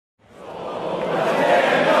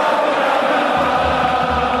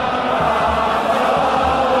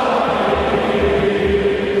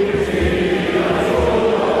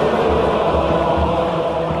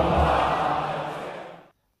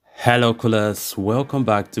Hello, coolers. Welcome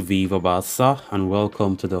back to Viva Barca and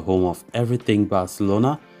welcome to the home of everything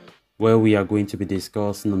Barcelona, where we are going to be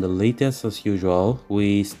discussing on the latest as usual.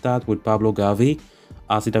 We start with Pablo Gavi,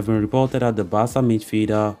 as it has been reported that the Barca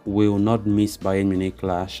midfielder will not miss Bayern Munich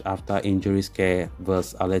clash after injury scare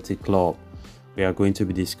versus Athletic Club. We are going to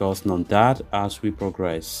be discussing on that as we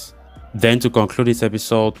progress. Then to conclude this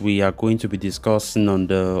episode, we are going to be discussing on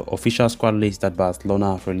the official squad list that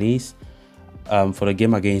Barcelona have released for the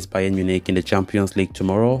game against Bayern Munich in the Champions League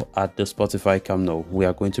tomorrow at the Spotify Camp Nou. We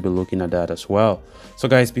are going to be looking at that as well. So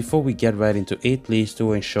guys, before we get right into it, please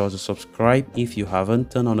do ensure to subscribe if you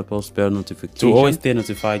haven't. Turn on the post bell notification to always stay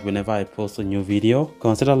notified whenever I post a new video.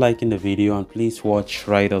 Consider liking the video and please watch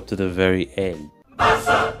right up to the very end.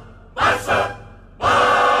 Barca! Barca!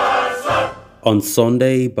 Barca! On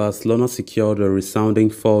Sunday, Barcelona secured a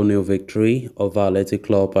resounding 4-0 victory over Athletic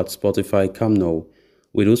Club at Spotify Camp Nou,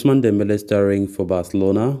 with Ousmane Dembele starring for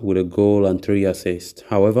Barcelona with a goal and 3 assists.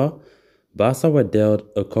 However, Barca were dealt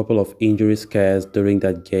a couple of injury scares during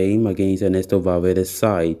that game against Ernesto Valverde's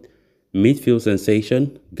side. Midfield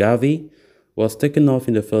sensation Gavi was taken off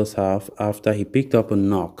in the first half after he picked up a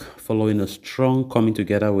knock following a strong coming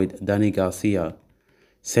together with Dani Garcia.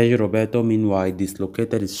 Sergio Roberto, meanwhile,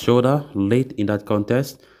 dislocated his shoulder late in that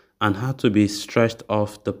contest and had to be stretched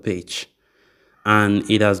off the pitch. And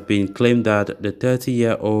it has been claimed that the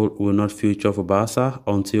 30-year-old will not feature for Barca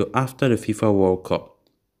until after the FIFA World Cup.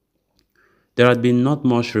 There had been not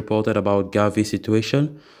much reported about Gavi's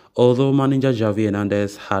situation, although manager Xavi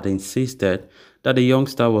Hernandez had insisted that the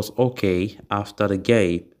youngster was okay after the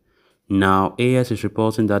game. Now, AS is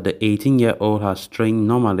reporting that the 18-year-old has trained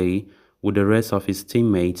normally with the rest of his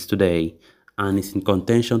teammates today and is in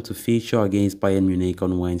contention to feature against Bayern Munich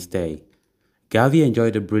on Wednesday. Gavi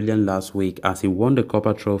enjoyed a brilliant last week as he won the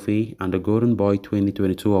Copa Trophy and the Golden Boy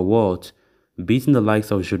 2022 award, beating the likes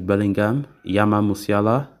of Jude Bellingham, Yamal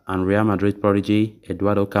Musiala, and Real Madrid prodigy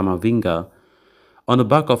Eduardo Camavinga. On the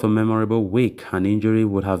back of a memorable week, an injury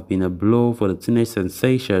would have been a blow for the teenage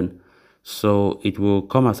sensation, so it will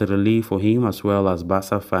come as a relief for him as well as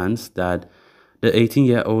Barca fans that the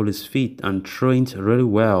 18-year-old is fit and trained really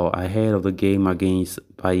well ahead of the game against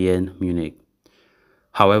Bayern Munich.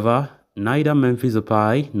 However, neither Memphis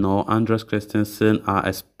Depay nor Andreas Christensen are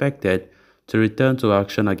expected to return to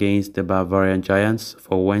action against the Bavarian Giants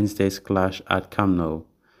for Wednesday's clash at Camp Nou.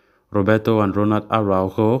 Roberto and Ronald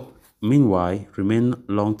Araujo, meanwhile, remain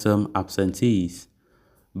long-term absentees.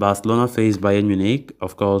 Barcelona faced Bayern Munich,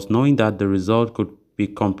 of course, knowing that the result could be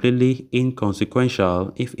completely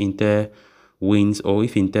inconsequential if Inter wins or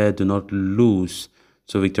if Inter do not lose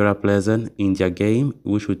to Victoria Pleasant in their game,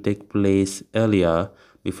 which will take place earlier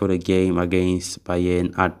before the game against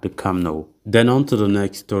Bayern at the Camp Nou. Then on to the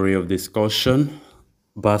next story of discussion.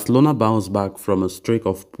 Barcelona bounced back from a streak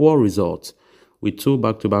of poor results with 2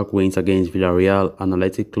 back-to-back wins against Villarreal and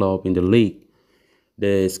Athletic Club in the league.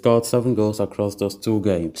 They scored 7 goals across those 2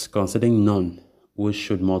 games, conceding none, which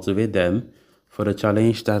should motivate them for the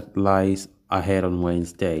challenge that lies ahead on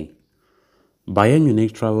Wednesday. Bayern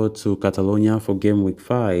Munich traveled to Catalonia for game week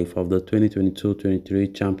 5 of the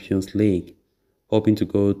 2022-23 Champions League, hoping to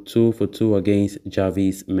go 2 for 2 against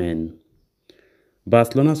Xavi's men.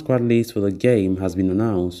 Barcelona squad list for the game has been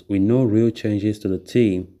announced with no real changes to the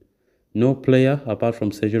team. No player apart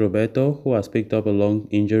from Sergio Roberto, who has picked up a long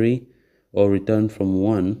injury or returned from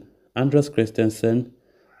one. Andreas Christensen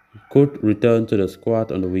could return to the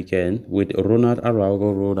squad on the weekend, with Ronald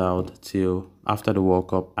Araujo ruled out till after the World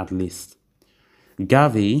Cup at least.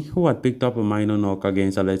 Gavi, who had picked up a minor knock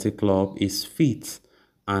against Athletic Club, is fit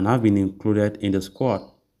and have been included in the squad.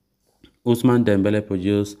 Ousmane Dembele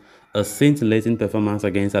produced a scintillating performance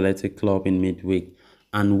against Athletic Club in midweek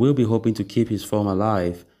and will be hoping to keep his form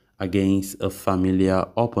alive against a familiar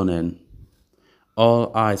opponent.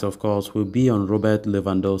 All eyes, of course, will be on Robert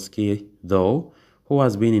Lewandowski, though, who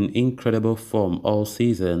has been in incredible form all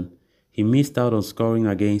season. He missed out on scoring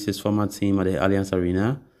against his former team at the Allianz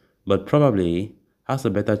Arena, but probably has a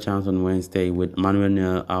better chance on Wednesday with Manuel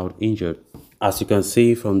Neuer out injured. As you can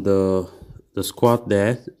see from the squad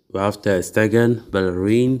there, we have Ter Stegen,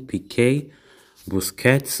 Bellerin, Piqué,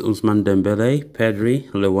 Busquets, Ousmane Dembele,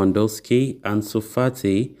 Pedri, Lewandowski, Ansu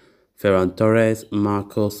Fati, Ferran Torres,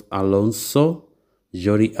 Marcos Alonso,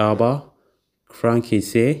 Jordi Alba, Frank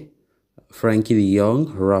Kessié, Frankie de Jong,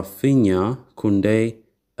 Rafinha, Koundé,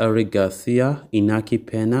 Eric Garcia, Inaki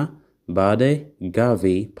Pena, Bade,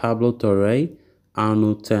 Gavi, Pablo Torre,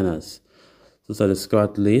 Arnaud Tenas. Those are the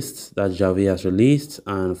squad lists that Xavi has released,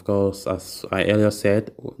 and of course, as I earlier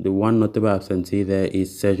said, the one notable absentee there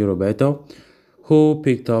is Sergio Roberto, who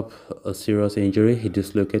picked up a serious injury. He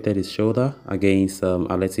dislocated his shoulder against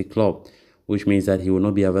Athletic Club, which means that he will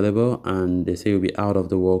not be available, and they say he'll be out of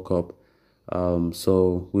the World Cup.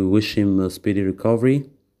 So we wish him a speedy recovery.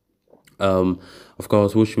 Um, of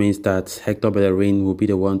course, which means that Hector Bellerin will be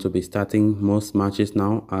the one to be starting most matches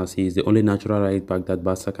now, as he's the only natural right back that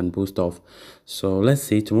Barca can boost off. So let's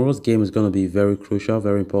see. Tomorrow's game is going to be very crucial,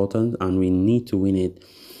 very important, and we need to win it.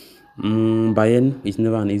 Bayern is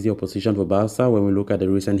never an easy opposition for Barca. When we look at the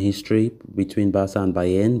recent history between Barca and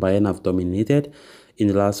Bayern, Bayern have dominated. In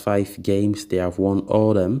the last 5 games, they have won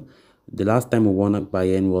all of them. The last time we won at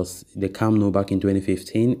Bayern was the Camp Nou back in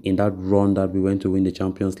 2015, in that run that we went to win the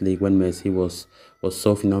Champions League when Messi was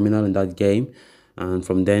so phenomenal in that game. And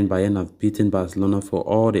from then, Bayern have beaten Barcelona for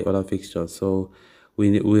all the other fixtures. So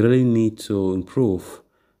we really need to improve,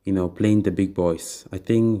 playing the big boys. I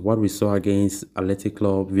think what we saw against Athletic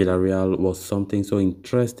Club, Villarreal was something so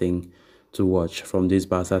interesting to watch from this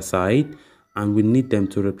Barca side, and we need them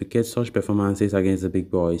to replicate such performances against the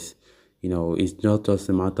big boys. It's not just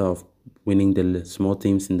a matter of winning the small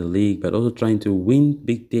teams in the league, but also trying to win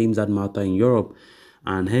big teams that matter in Europe.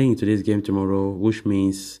 And heading into this game tomorrow, which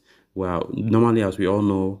means, well, normally, as we all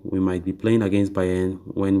know, we might be playing against Bayern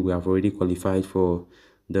when we have already qualified for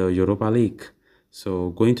the Europa League. So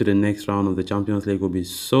going to the next round of the Champions League will be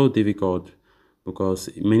so difficult, because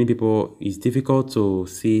many people, it's difficult to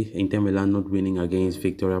see Inter Milan not winning against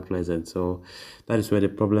Victoria Pleasant. So that is where the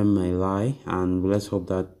problem may lie, and let's hope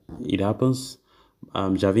that it happens.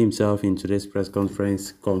 Gavi himself in today's press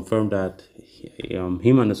conference confirmed that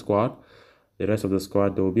him and the rest of the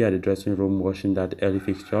squad, they will be at the dressing room watching that early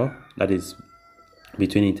fixture that is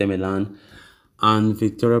between Inter Milan and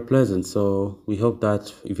Victoria Pleasant. So we hope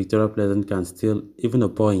that if Victoria Pleasant can steal even a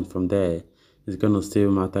point from there, it's going to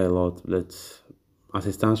still matter a lot. But as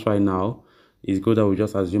it stands right now, it's good that we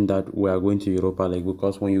just assume that we are going to Europa League,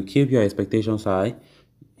 because when you keep your expectations high,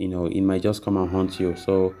 it might just come and haunt you.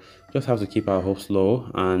 So just have to keep our hopes low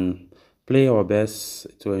and play our best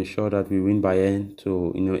to ensure that we win Bayern,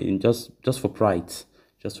 to in just for pride,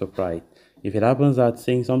 just for pride. If it happens that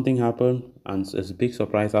seeing something happen and it's a big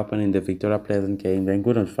surprise happen in the Victoria Pleasant game, then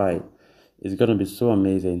good and fine. It's gonna be so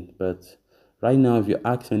amazing. But right now, if you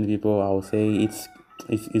ask many people, I will say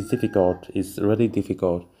it's difficult. It's really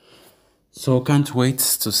difficult. So can't wait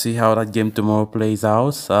to see how that game tomorrow plays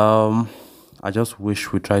out. I just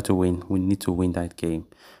wish we try to win. We need to win that game.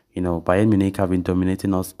 Bayern Munich have been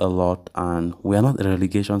dominating us a lot, and we are not a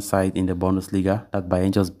relegation side in the Bundesliga that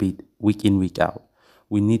Bayern just beat week in, week out.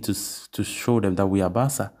 We need to show them that we are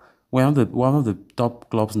Barca. We're one of the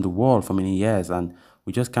top clubs in the world for many years, and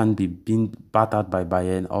we just can't be being battered by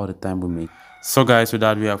Bayern all the time we meet. So guys, with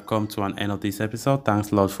that, we have come to an end of this episode.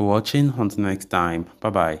 Thanks a lot for watching. Until next time. Bye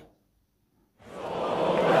bye.